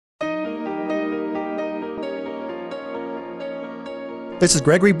This is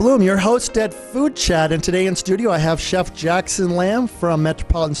Gregory Bloom, your host at Food Chat, and today in studio I have Chef Jackson Lamb from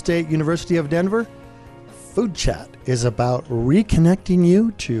Metropolitan State University of Denver. Food Chat is about reconnecting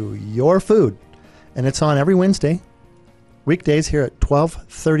you to your food, and it's on every Wednesday, weekdays here at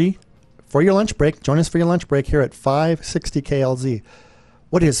 12:30 for your lunch break. Join us for your lunch break here at 560 KLZ.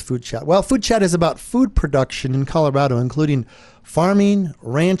 What is Food Chat? Well, Food Chat is about food production in Colorado, including farming,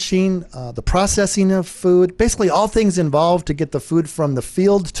 ranching, the processing of food, basically all things involved to get the food from the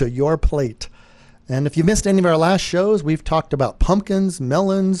field to your plate. And if you missed any of our last shows, we've talked about pumpkins,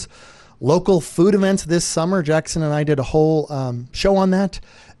 melons, local food events this summer. Jackson and I did a whole show on that.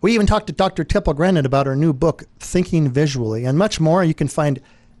 We even talked to Dr. Tipple Granite about her new book, Thinking Visually, and much more. You can find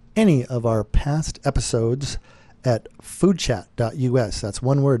any of our past episodes at foodchat.us. That's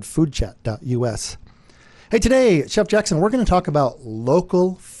one word, foodchat.us. Hey, today, Chef Jackson, we're going to talk about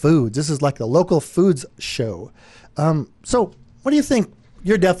local foods. This is like the local foods show. So what do you think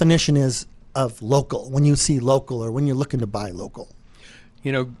your definition is of local when you see local or when you're looking to buy local?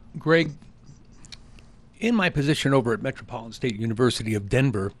 You know, Greg, in my position over at Metropolitan State University of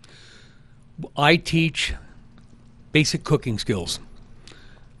Denver, I teach basic cooking skills.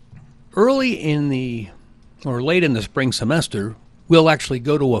 Early in the or late in the spring semester, we'll actually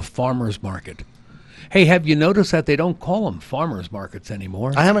go to a farmer's market. Hey, have you noticed that they don't call them farmer's markets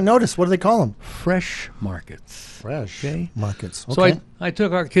anymore? I haven't noticed. What do they call them? Fresh markets. Fresh Okay. markets. Okay. So I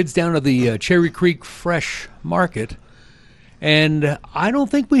took our kids down to the Cherry Creek Fresh Market, and I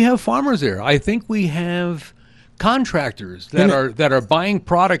don't think we have farmers there. I think we have contractors that are buying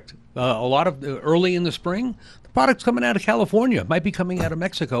product a lot of early in the spring. The product's coming out of California, might be coming out of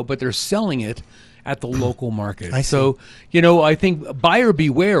Mexico, but they're selling it at the local market. So, you know, I think buyer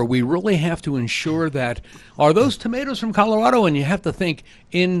beware. We really have to ensure that, are those tomatoes from Colorado? And you have to think,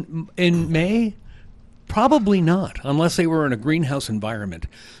 in May, probably not, unless they were in a greenhouse environment.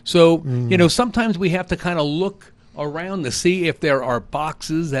 So, you know, sometimes we have to kind of look around to see if there are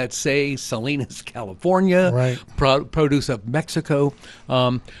boxes that say Salinas, California, right. Produce of Mexico.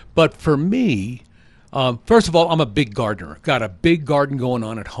 But for me, first of all, I'm a big gardener. Got a big garden going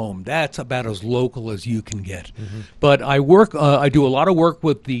on at home. That's about as local as you can get. But I do a lot of work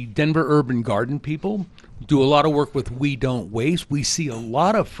with the Denver Urban Garden people. Do a lot of work with We Don't Waste. We see a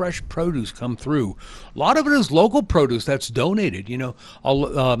lot of fresh produce come through. A lot of it is local produce that's donated. You know,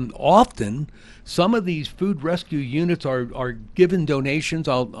 often some of these food rescue units are given donations.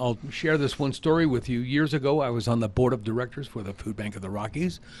 I'll share this one story with you. Years ago, I was on the board of directors for the Food Bank of the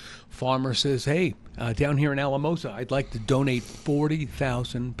Rockies. Farmer says, hey, down here in Alamosa, I'd like to donate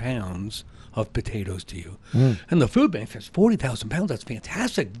 40,000 pounds of potatoes to you. And the food bank says, 40,000 pounds, that's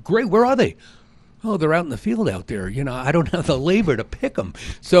fantastic. Great, where are they? Oh, they're out in the field out there. You know, I don't have the labor to pick them.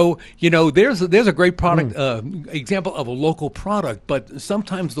 So, you know, there's a great product example of a local product, but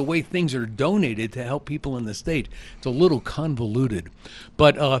sometimes the way things are donated to help people in the state, it's a little convoluted.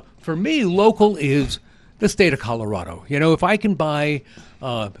 But for me, local is the state of Colorado. You know, if I can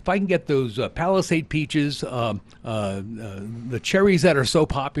get those Palisade peaches, the cherries that are so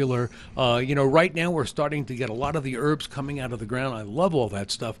popular, you know, right now we're starting to get a lot of the herbs coming out of the ground. I love all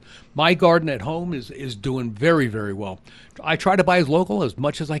that stuff. My garden at home is doing very, very well. I try to buy as local as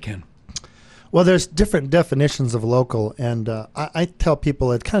much as I can. Well, there's different definitions of local, and I tell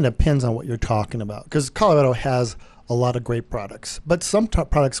people it kind of depends on what you're talking about, because Colorado has a lot of great products, but some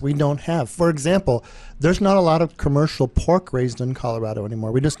products we don't have. For example, there's not a lot of commercial pork raised in Colorado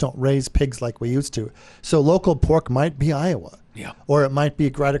anymore. We just don't raise pigs like we used to. So local pork might be Iowa, or it might be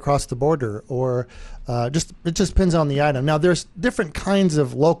right across the border, or it just depends on the item. Now, there's different kinds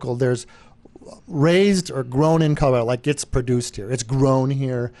of local. There's raised or grown in Colorado, like it's produced here, it's grown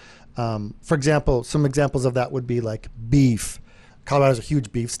here. For example, some examples of that would be like beef. Colorado's a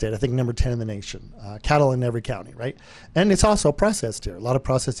huge beef state, I think number 10 in the nation. Cattle in every county, right? And it's also processed here, a lot of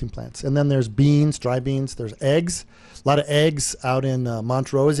processing plants. And then there's beans, dry beans, there's eggs, a lot of eggs out in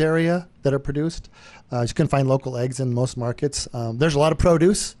Montrose area that are produced. You can find local eggs in most markets. There's a lot of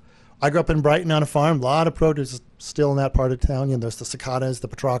produce. I grew up in Brighton on a farm, a lot of produce still in that part of town. You know, there's the cicadas, the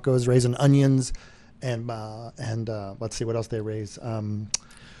petracos, raising onions, and let's see what else they raise.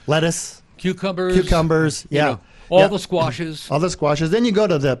 Lettuce. Cucumbers, yeah. You know, all the squashes. All the squashes. Then you go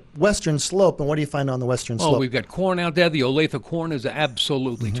to the western slope, and what do you find on the western slope? Oh, we've got corn out there. The Olathe corn is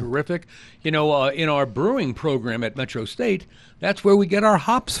absolutely terrific. You know, in our brewing program at Metro State, that's where we get our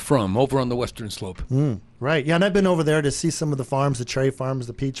hops from, over on the western slope. Right, yeah, and I've been over there to see some of the farms, the cherry farms,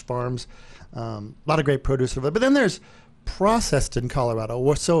 the peach farms. A lot of great produce over there. But then there's processed in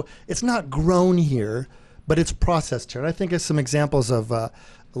Colorado. So it's not grown here, but it's processed here. And I think it's some examples of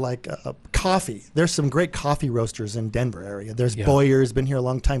coffee. There's some great coffee roasters in Denver area. There's Yeah. Boyer's, been here a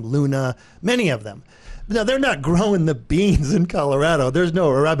long time, Luna, many of them. Now, they're not growing the beans in Colorado. There's no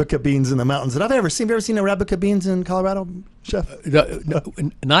Arabica beans in the mountains that I've ever seen. Have you ever seen Arabica beans in Colorado, Chef?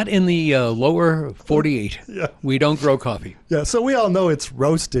 Not in the lower 48. Yeah. We don't grow coffee. Yeah, so we all know it's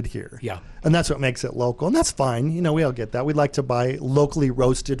roasted here. Yeah. And that's what makes it local. And that's fine. You know, we all get that. We'd like to buy locally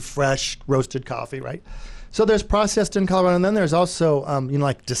roasted, fresh roasted coffee, right? So there's processed in Colorado, and then there's also,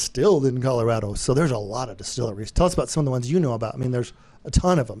 like distilled in Colorado. So there's a lot of distilleries. Tell us about some of the ones you know about. I mean, there's a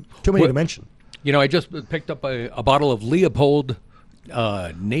ton of them. Too many to mention. You know, I just picked up a bottle of Leopold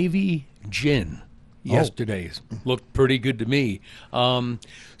Navy Gin yesterday. Looked pretty good to me. The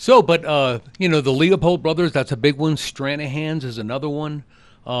Leopold brothers, that's a big one. Stranahan's is another one.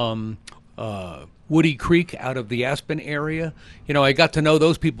 Woody Creek out of the Aspen area. You know, I got to know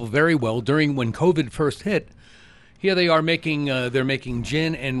those people very well during when COVID first hit. Here they are they're making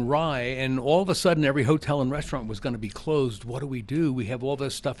gin and rye, and all of a sudden every hotel and restaurant was going to be closed. What do? We have all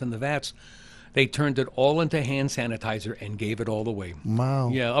this stuff in the vats. They turned it all into hand sanitizer and gave it all away. Wow.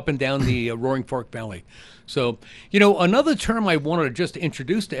 Yeah, up and down the Roaring Fork Valley. So, you know, another term I wanted to just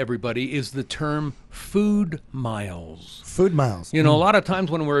introduce to everybody is the term food miles. Food miles. You know, a lot of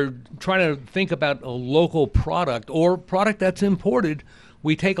times when we're trying to think about a local product or product that's imported,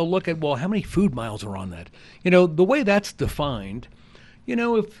 we take a look at, well, how many food miles are on that? You know, the way that's defined, you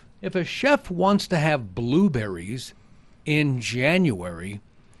know, if a chef wants to have blueberries in January,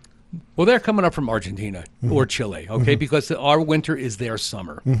 well, they're coming up from Argentina or Chile, okay, because our winter is their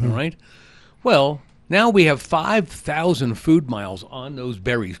summer, all right? Well, now we have 5,000 food miles on those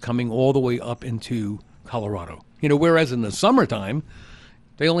berries coming all the way up into Colorado. You know, whereas in the summertime,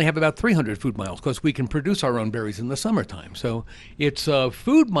 they only have about 300 food miles because we can produce our own berries in the summertime. So it's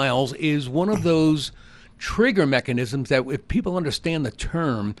food miles is one of those trigger mechanisms that if people understand the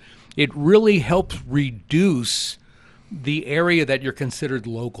term, it really helps reduce the area that you're considered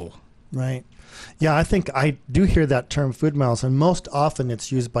local. Right. Yeah, I think I do hear that term food miles, and most often it's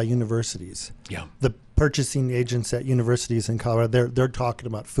used by universities. Yeah. The purchasing agents at universities in Colorado, they're talking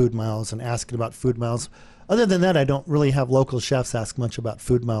about food miles and asking about food miles. Other than that, I don't really have local chefs ask much about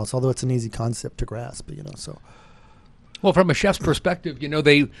food miles, although it's an easy concept to grasp, you know, so. Well, from a chef's perspective, you know,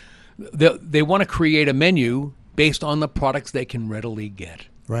 they want to create a menu based on the products they can readily get.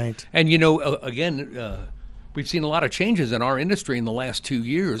 Right. And, you know, we've seen a lot of changes in our industry in the last 2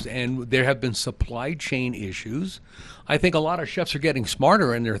 years, and there have been supply chain issues. I think a lot of chefs are getting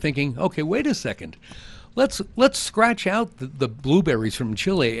smarter, and they're thinking, okay, wait a second. Let's scratch out the blueberries from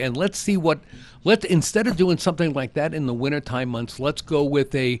Chile, and let's see instead of doing something like that in the wintertime months, let's go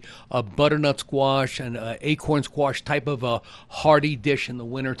with a butternut squash and acorn squash type of a hearty dish in the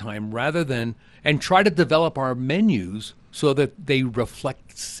wintertime and try to develop our menus so that they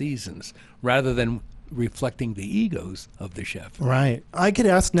reflect seasons rather than reflecting the egos of the chef. Right. I get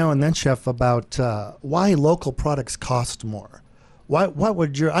asked now and then, Chef, about why local products cost more.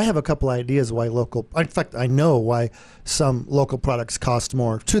 I have a couple ideas why in fact, I know why some local products cost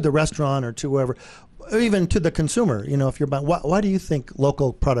more to the restaurant or to whoever, or even to the consumer. You know, if you're buying, why do you think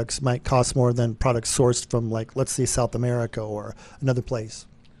local products might cost more than products sourced from, like, let's say South America or another place?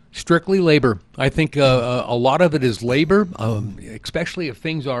 Strictly labor. I think a lot of it is labor, especially if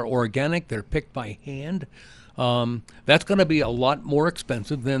things are organic, they're picked by hand. That's going to be a lot more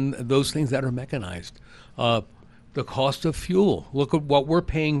expensive than those things that are mechanized. The cost of fuel. Look at what we're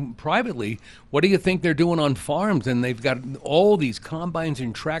paying privately. What do you think they're doing on farms? And they've got all these combines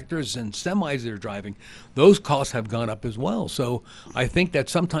and tractors and semis they're driving. Those costs have gone up as well. So I think that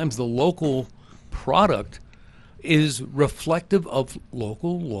sometimes the local product is reflective of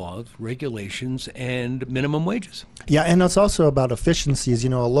local laws, regulations, and minimum wages. Yeah, and it's also about efficiencies. You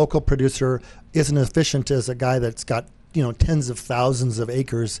know, a local producer isn't as efficient as a guy that's got, you know, tens of thousands of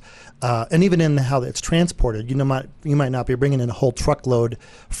acres, and even in how it's transported, you might not be bringing in a whole truckload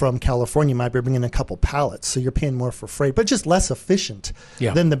from California. You might be bringing in a couple pallets, so you're paying more for freight, but just less efficient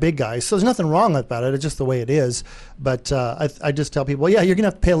than the big guys. So there's nothing wrong about it. It's just the way it is. But I just tell people, yeah, you're gonna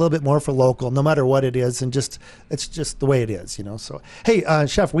have to pay a little bit more for local, no matter what it is, and it's just the way it is, you know. So hey,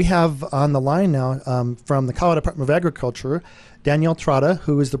 Chef, we have on the line now from the Colorado Department of Agriculture, Danielle Trotta,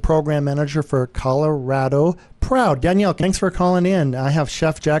 who is the program manager for Colorado Proud. Danielle, thanks for calling in. I have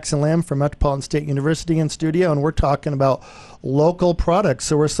Chef Jackson Lamb from Metropolitan State University in studio, and we're talking about local products.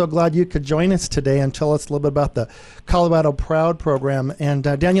 So we're so glad you could join us today and tell us a little bit about the Colorado Proud program. And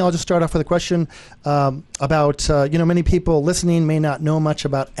Danielle, I'll just start off with a question about, many people listening may not know much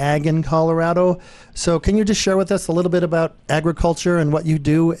about ag in Colorado. So can you just share with us a little bit about agriculture and what you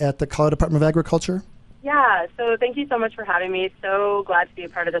do at the Colorado Department of Agriculture? Yeah, so thank you so much for having me. So glad to be a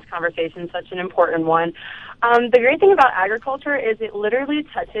part of this conversation, such an important one. The great thing about agriculture is it literally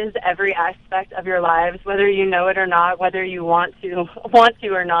touches every aspect of your lives, whether you know it or not, whether you want to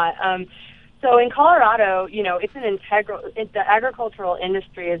or not. So in Colorado, it's the agricultural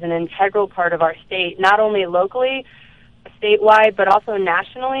industry is an integral part of our state, not only locally, statewide, but also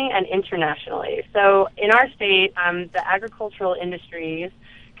nationally and internationally. So in our state, the agricultural industries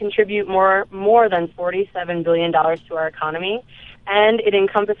contribute more than $47 billion to our economy, and it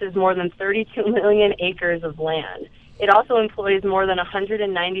encompasses more than 32 million acres of land. It also employs more than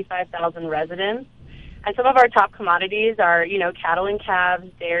 195,000 residents. And some of our top commodities are, cattle and calves,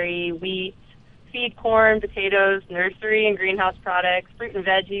 dairy, wheat, feed corn, potatoes, nursery and greenhouse products, fruit and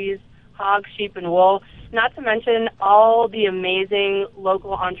veggies, hogs, sheep, and wool, not to mention all the amazing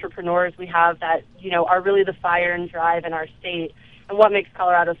local entrepreneurs we have that, are really the fire and drive in our state. And what makes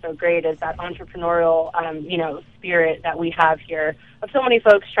Colorado so great is that entrepreneurial, spirit that we have here of so many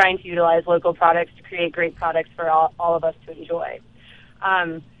folks trying to utilize local products to create great products for all of us to enjoy.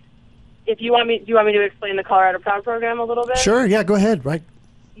 Do you want me to explain the Colorado Proud program a little bit? Sure, yeah, go ahead, right.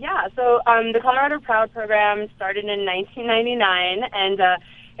 Yeah, so the Colorado Proud program started in 1999, and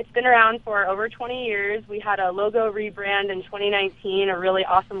it's been around for over 20 years. We had a logo rebrand in 2019, a really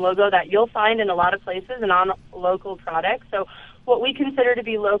awesome logo that you'll find in a lot of places and on local products. So what we consider to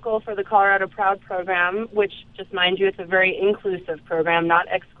be local for the Colorado Proud program, which, just mind you, it's a very inclusive program, not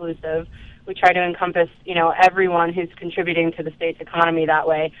exclusive. We try to encompass, everyone who's contributing to the state's economy that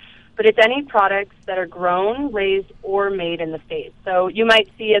way. But it's any products that are grown, raised, or made in the state. So you might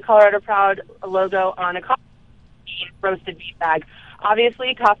see a Colorado Proud logo on a coffee roasted beef bag.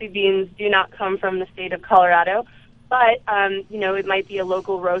 Obviously, coffee beans do not come from the state of Colorado, but, it might be a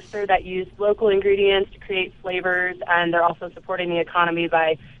local roaster that used local ingredients to create flavors, and they're also supporting the economy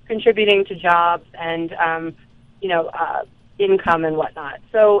by contributing to jobs and, income and whatnot.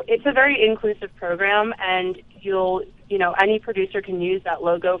 So it's a very inclusive program, and any producer can use that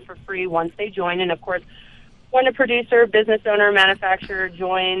logo for free once they join. And, of course, when a producer, business owner, manufacturer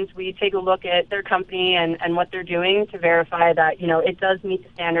joins, we take a look at their company and what they're doing to verify that, it does meet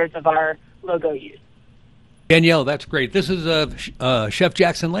the standards of our logo use. Danielle, that's great. This is Chef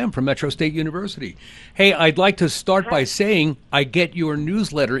Jackson Lamb from Metro State University. Hey, I'd like to start by saying I get your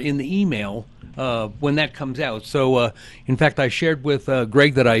newsletter in the email when that comes out. So, in fact, I shared with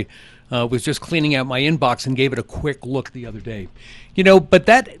Greg that I was just cleaning out my inbox and gave it a quick look the other day. But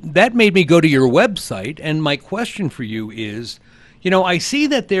that made me go to your website, and my question for you is, I see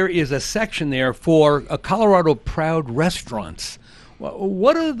that there is a section there for Colorado Proud restaurants.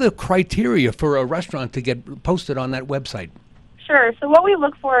 What are the criteria for a restaurant to get posted on that website? Sure. So what we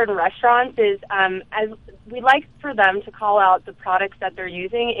look for in restaurants is as we like for them to call out the products that they're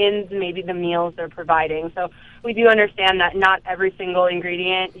using in maybe the meals they're providing. So we do understand that not every single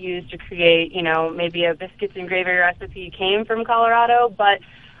ingredient used to create, maybe a biscuits and gravy recipe came from Colorado, but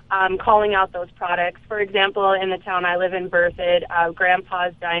calling out those products. For example, in the town I live in, Berthoud,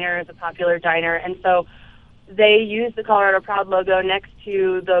 Grandpa's Diner is a popular diner, and so they use the Colorado Proud logo next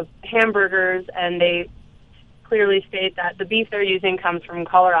to the hamburgers, and they clearly state that the beef they're using comes from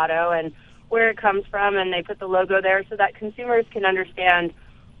Colorado and where it comes from, and they put the logo there so that consumers can understand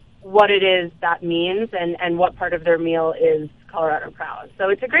what it is that means and what part of their meal is Colorado Proud. So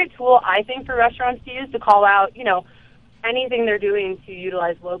it's a great tool, I think, for restaurants to use to call out, anything they're doing to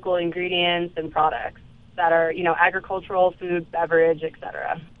utilize local ingredients and products that are, agricultural, food, beverage,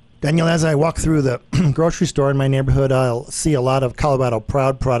 etc. Danielle, as I walk through the grocery store in my neighborhood, I'll see a lot of Colorado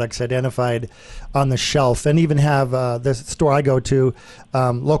Proud products identified on the shelf, and even have the store I go to,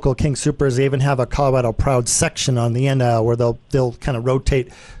 local King Supers, they even have a Colorado Proud section on the end where they'll kind of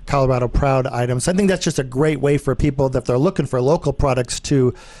rotate Colorado Proud items. I think that's just a great way for people that if they're looking for local products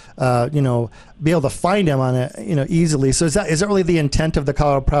to, be able to find them on it, easily. So is that really the intent of the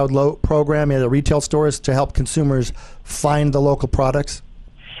Colorado Proud program at the retail stores, to help consumers find the local products?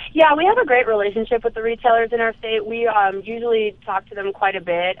 Yeah, we have a great relationship with the retailers in our state. We usually talk to them quite a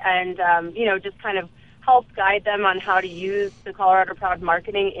bit and, just kind of help guide them on how to use the Colorado Proud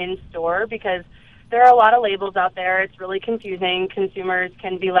marketing in store, because there are a lot of labels out there. It's really confusing. Consumers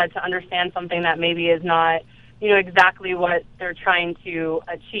can be led to understand something that maybe is not, exactly what they're trying to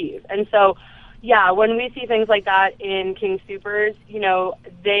achieve. And so, yeah, when we see things like that in King Supers,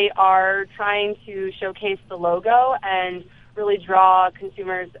 they are trying to showcase the logo and really draw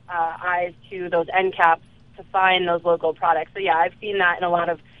consumers' eyes to those end caps to find those local products. So, yeah, I've seen that in a lot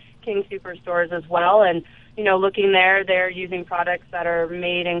of King Super stores as well. And, looking there, they're using products that are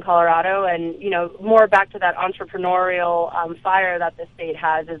made in Colorado. And, more back to that entrepreneurial fire that the state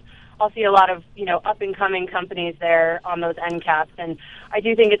has, is I'll see a lot of, up-and-coming companies there on those end caps. And I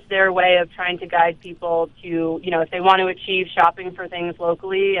do think it's their way of trying to guide people to, if they want to achieve shopping for things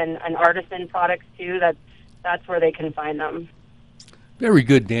locally and artisan products too, that's where they can find them. Very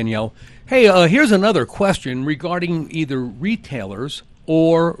good, Danielle. Hey, here's another question regarding either retailers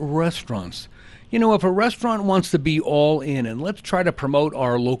or restaurants. If a restaurant wants to be all in, and let's try to promote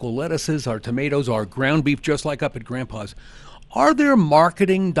our local lettuces, our tomatoes, our ground beef, just like up at Grandpa's, are there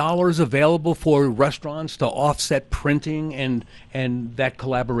marketing dollars available for restaurants to offset printing and that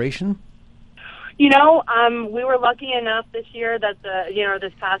collaboration? We were lucky enough this year that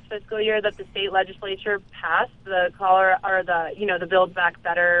this past fiscal year that the state legislature passed the Build Back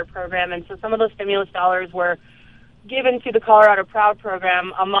Better program, and so some of those stimulus dollars were given to the Colorado Proud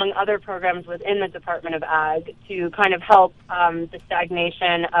program, among other programs within the Department of Ag, to kind of help the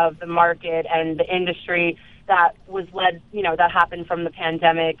stagnation of the market and the industry that was that happened from the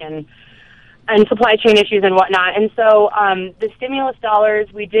pandemic and supply chain issues and whatnot. And so the stimulus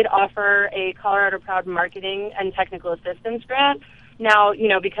dollars, we did offer a Colorado Proud marketing and technical assistance grant. Now,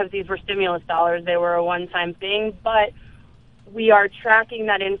 because these were stimulus dollars, they were a one-time thing, but we are tracking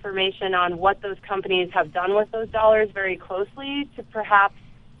that information on what those companies have done with those dollars very closely to perhaps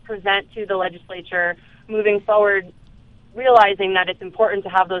present to the legislature moving forward, realizing that it's important to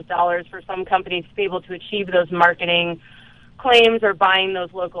have those dollars for some companies to be able to achieve those marketing claims or buying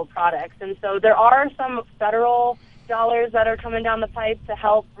those local products. And so there are some federal dollars that are coming down the pipe to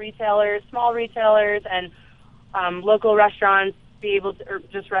help retailers, small retailers, and local restaurants be able to, or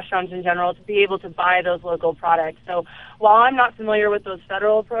just restaurants in general, to be able to buy those local products. So while I'm not familiar with those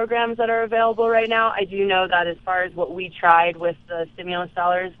federal programs that are available right now, I do know that as far as what we tried with the stimulus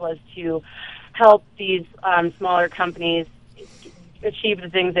dollars was to help these smaller companies achieve the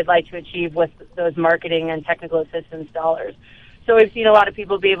things they'd like to achieve with those marketing and technical assistance dollars. So we've seen a lot of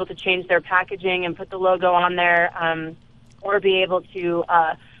people be able to change their packaging and put the logo on there, or be able to,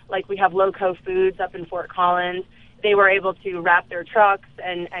 like we have Loco Foods up in Fort Collins. They were able to wrap their trucks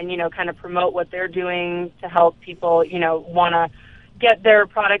and kind of promote what they're doing to help people, want to get their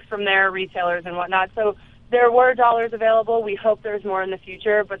products from their retailers and whatnot. So there were dollars available. We hope there's more in the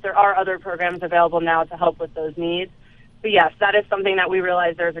future, but there are other programs available now to help with those needs. But yes, that is something that we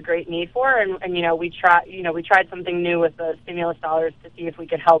realize there's a great need for, and we tried something new with the stimulus dollars to see if we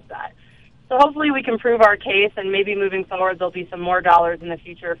could help that. So hopefully we can prove our case, and maybe moving forward there'll be some more dollars in the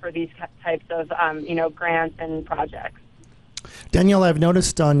future for these types of grants and projects. Danielle, I've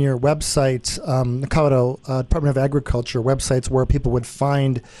noticed on your website, the Colorado Department of Agriculture websites, where people would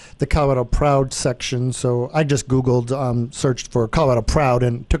find the Colorado Proud section. So I just Googled, searched for Colorado Proud,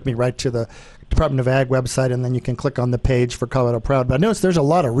 and it took me right to the Department of Ag website, and then you can click on the page for Colorado Proud. But I noticed there's a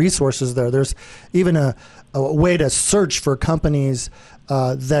lot of resources there. There's even a way to search for companies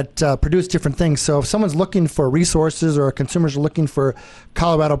that produce different things. So if someone's looking for resources, or consumers are looking for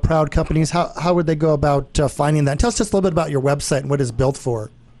Colorado Proud companies, how would they go about finding that? Tell us just a little bit about your website and what it's built for.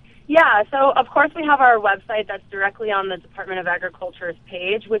 Yeah, so of course we have our website that's directly on the Department of Agriculture's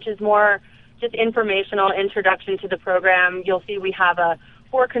page, which is more just informational introduction to the program. You'll see we have a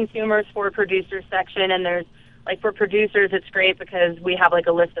for consumers, for producers section, and there's, like, for producers, it's great because we have like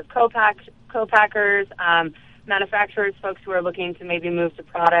a list of co-packers, manufacturers, folks who are looking to maybe move to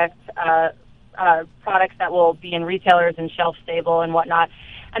products that will be in retailers and shelf stable and whatnot.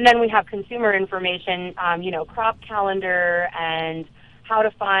 And then we have consumer information, crop calendar and how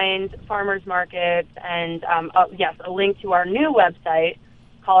to find farmers markets, and a link to our new website,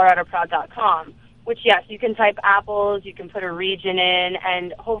 coloradoproud.com. Which, yes, you can type apples, you can put a region in,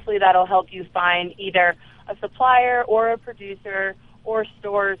 and hopefully that'll help you find either a supplier or a producer or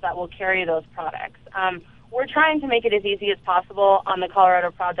stores that will carry those products. We're trying to make it as easy as possible on the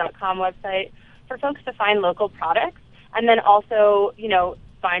coloradoproud.com website for folks to find local products, and then also,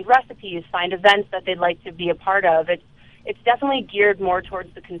 find recipes, find events that they'd like to be a part of. It's definitely geared more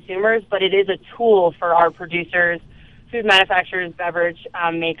towards the consumers, but it is a tool for our producers, food manufacturers, beverage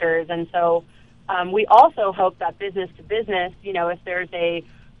makers, and so we also hope that business to business, if there's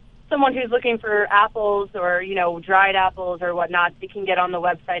someone who's looking for apples or, dried apples or whatnot, they can get on the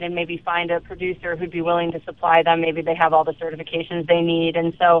website and maybe find a producer who'd be willing to supply them. Maybe they have all the certifications they need.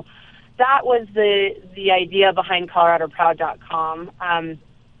 And so that was the idea behind coloradoproud.com.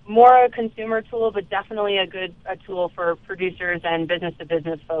 More a consumer tool, but definitely a tool for producers and business to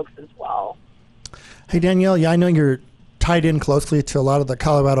business folks as well. Hey, Danielle, I know you're tied in closely to a lot of the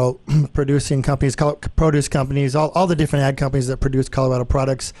Colorado producing companies, produce companies, all the different ag companies that produce Colorado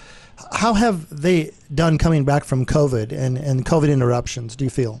products. How have they done coming back from COVID and COVID interruptions, do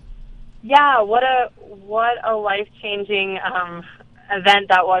you feel? Yeah, what a life-changing event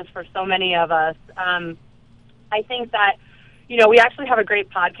that was for so many of us. I think that, we actually have a great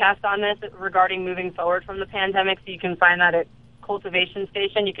podcast on this regarding moving forward from the pandemic, so you can find that at Cultivation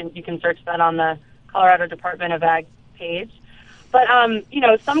Station. You can search that on the Colorado Department of Ag page. But,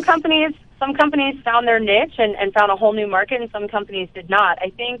 some companies found their niche and found a whole new market, and some companies did not. I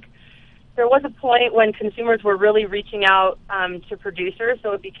think there was a point when consumers were really reaching out to producers,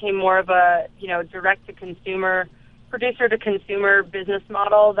 so it became more of a, direct-to-consumer, producer-to-consumer business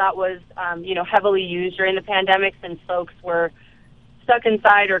model that was, heavily used during the pandemic since folks were stuck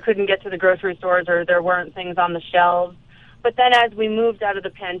inside or couldn't get to the grocery stores or there weren't things on the shelves. But then as we moved out of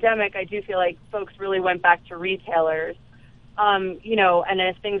the pandemic, I do feel like folks really went back to retailers. And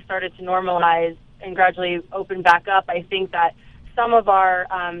as things started to normalize and gradually open back up, I think that some of our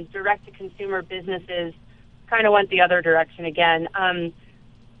direct-to-consumer businesses kind of went the other direction again.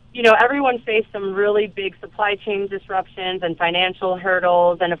 Everyone faced some really big supply chain disruptions and financial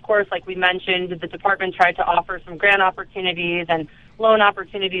hurdles. And, of course, like we mentioned, the department tried to offer some grant opportunities and loan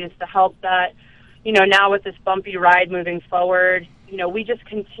opportunities to help that. Now with this bumpy ride moving forward, we just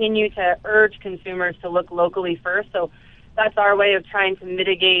continue to urge consumers to look locally first. So that's our way of trying to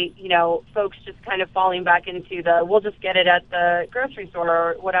mitigate, folks just kind of falling back into we'll just get it at the grocery store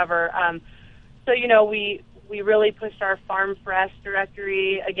or whatever. We really pushed our Farm Fresh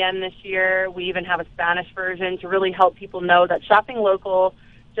directory again this year. We even have a Spanish version to really help people know that shopping local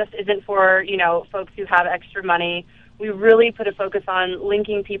just isn't for, folks who have extra money. We really put a focus on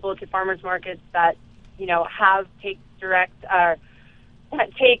linking people to farmers markets that,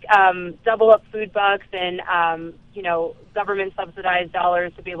 take double up food bucks and, government subsidized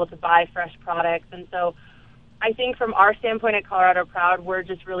dollars to be able to buy fresh products. And so I think from our standpoint at Colorado Proud, we're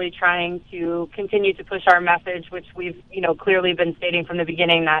just really trying to continue to push our message, which we've, clearly been stating from the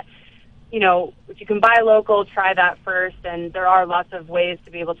beginning that, if you can buy local, try that first. And there are lots of ways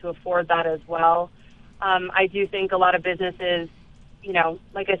to be able to afford that as well. I do think a lot of businesses,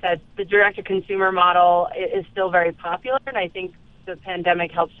 like I said, the direct-to-consumer model is still very popular, and I think the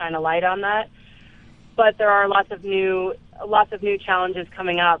pandemic helped shine a light on that. But there are lots of new challenges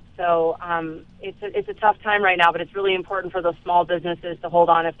coming up. So it's a tough time right now, but it's really important for those small businesses to hold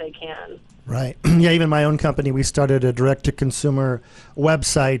on if they can. Right. Yeah, even my own company, we started a direct-to-consumer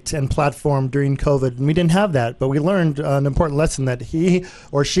website and platform during COVID, and we didn't have that, but we learned an important lesson that he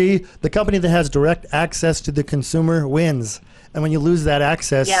or she, the company that has direct access to the consumer, wins. And when you lose that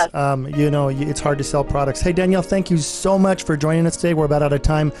access, yes. It's hard to sell products. Hey, Danielle, thank you so much for joining us today. We're about out of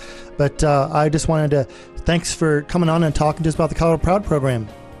time, but I just wanted to thanks for coming on and talking to us about the Colorado Proud program.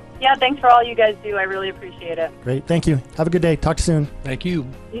 Yeah, thanks for all you guys do. I really appreciate it. Great. Thank you. Have a good day. Talk soon. Thank you.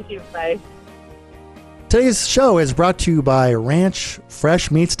 You too. Bye. Today's show is brought to you by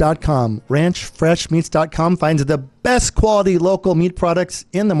RanchFreshMeats.com. RanchFreshMeats.com finds the best quality local meat products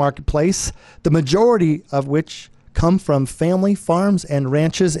in the marketplace, the majority of which come from family farms and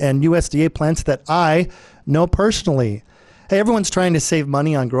ranches and USDA plants that I know personally. Hey, everyone's trying to save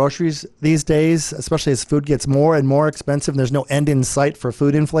money on groceries these days, especially as food gets more and more expensive and there's no end in sight for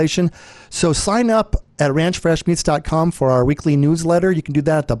food inflation. So sign up at ranchfreshmeats.com for our weekly newsletter. You can do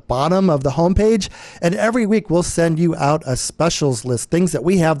that at the bottom of the homepage. And every week we'll send you out a specials list, things that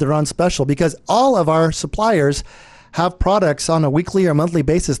we have that are on special, because all of our suppliers have products on a weekly or monthly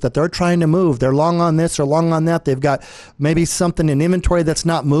basis that they're trying to move. They're long on this or long on that. They've got maybe something in inventory that's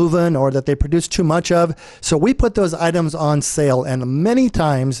not moving or that they produce too much of. So we put those items on sale, and many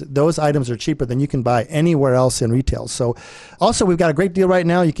times those items are cheaper than you can buy anywhere else in retail. So also we've got a great deal right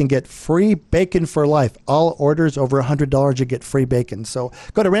now. You can get free bacon for life. All orders over $100, you get free bacon. So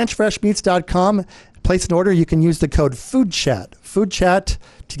go to ranchfreshmeats.com. Place an order. You can use the code FOODCHAT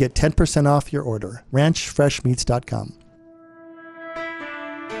to get 10% off your order. RanchFreshMeats.com.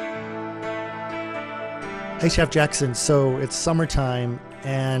 Hey, Chef Jackson. So it's summertime,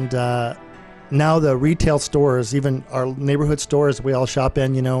 and now the retail stores, even our neighborhood stores we all shop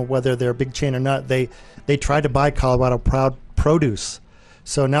in, whether they're a big chain or not, they try to buy Colorado Proud produce.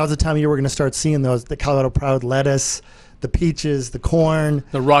 So now's the time of year we're going to start seeing the Colorado Proud lettuce, the peaches, the corn.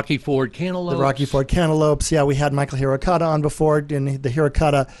 The Rocky Ford cantaloupes. Yeah, we had Michael Hirokata on before, and the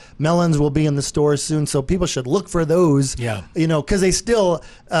Hirokata melons will be in the stores soon, so people should look for those. Yeah. Because they still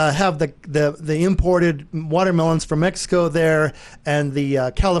have the imported watermelons from Mexico there, and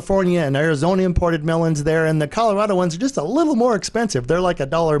the California and Arizona imported melons there, and the Colorado ones are just a little more expensive. They're like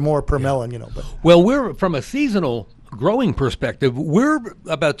 $1 more per melon, But. Well, we're from a seasonal growing perspective, we're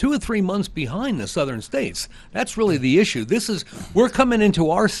about 2 or 3 months behind the southern states. That's really the issue. We're coming into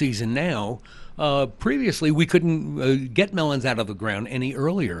our season now previously we couldn't get melons out of the ground any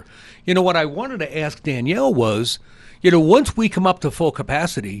earlier. What I wanted to ask Danielle was, once we come up to full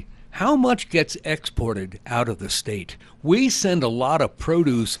capacity, how much gets exported out of the state? We send a lot of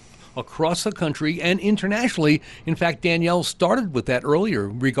produce across the country and internationally. In fact, Danielle started with that earlier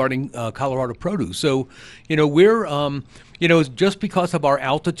regarding Colorado produce. So, we're, just because of our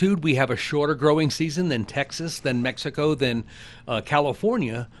altitude, we have a shorter growing season than Texas, than Mexico, than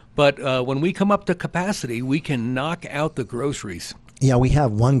California. But when we come up to capacity, we can knock out the groceries. Yeah, we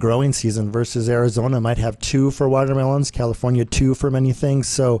have one growing season versus Arizona might have 2 for watermelons, California 2 for many things.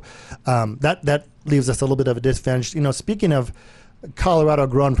 So that leaves us a little bit of a disadvantage. Speaking of Colorado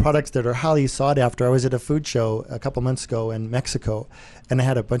grown products that are highly sought after, I was at a food show a couple months ago in Mexico, and I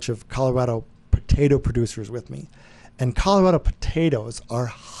had a bunch of Colorado potato producers with me. And Colorado potatoes are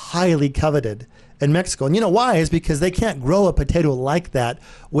highly coveted in Mexico. And you know why? Is because they can't grow a potato like that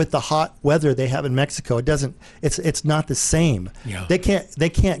with the hot weather they have in Mexico. It's not the same. Yeah. They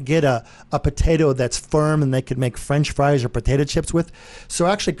can't get a potato that's firm and they could make French fries or potato chips with. So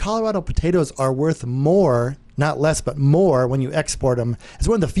actually Colorado potatoes are worth more, not less, but more when you export them. It's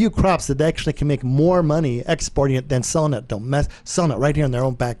one of the few crops that they actually can make more money exporting it than selling it. Selling it right here in their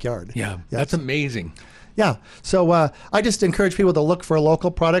own backyard. Yeah, that's amazing. Yeah. So I just encourage people to look for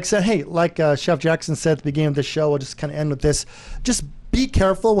local products. And hey, like Chef Jackson said at the beginning of the show, we'll just kind of end with this. Just be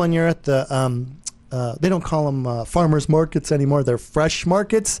careful when you're at the, they don't call them farmers markets anymore. They're fresh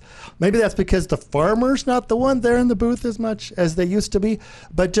markets. Maybe that's because the farmer's not the one there in the booth as much as they used to be.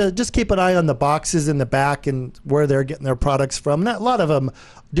 But just keep an eye on the boxes in the back and where they're getting their products from. A lot of them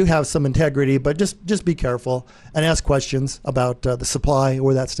do have some integrity, but just be careful and ask questions about the supply,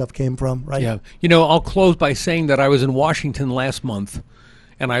 where that stuff came from, right? Yeah. I'll close by saying that I was in Washington last month,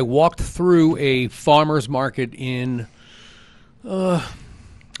 and I walked through a farmer's market in,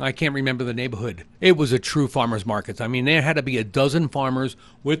 I can't remember the neighborhood. It was a true farmer's market. I mean, there had to be a dozen farmers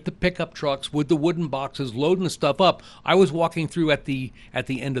with the pickup trucks, with the wooden boxes, loading the stuff up. I was walking through at the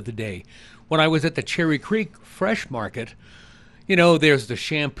end of the day. When I was at the Cherry Creek Fresh Market, there's the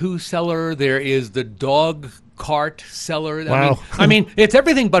shampoo seller, there is the dog cart seller. Wow. I mean, it's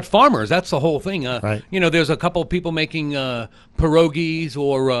everything but farmers. That's the whole thing. Right. There's a couple of people making pierogies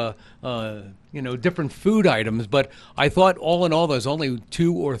or different food items, but I thought all in all there's only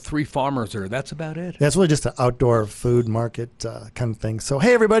 2 or 3 farmers there. That's about it. That's really just an outdoor food market kind of thing. So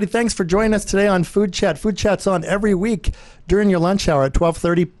hey everybody, thanks for joining us today on Food Chat. Food Chat's on every week during your lunch hour at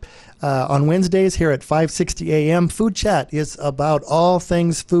 12:30 on Wednesdays here at 5:60 a.m. Food Chat is about all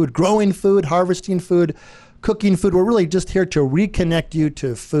things food, growing food, harvesting food, cooking food. We're really just here to reconnect you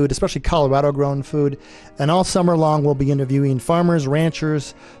to food, especially Colorado grown food. And all summer long, we'll be interviewing farmers,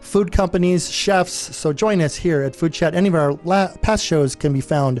 ranchers, food companies, chefs. So join us here at Food Chat. Any of our past shows can be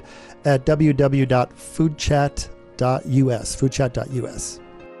found at www.foodchat.us, foodchat.us.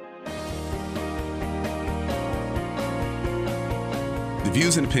 The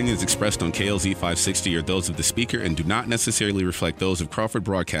views and opinions expressed on KLZ 560 are those of the speaker and do not necessarily reflect those of Crawford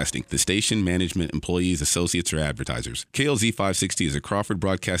Broadcasting, the station, management, employees, associates, or advertisers. KLZ 560 is a Crawford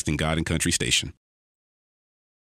Broadcasting God and Country station.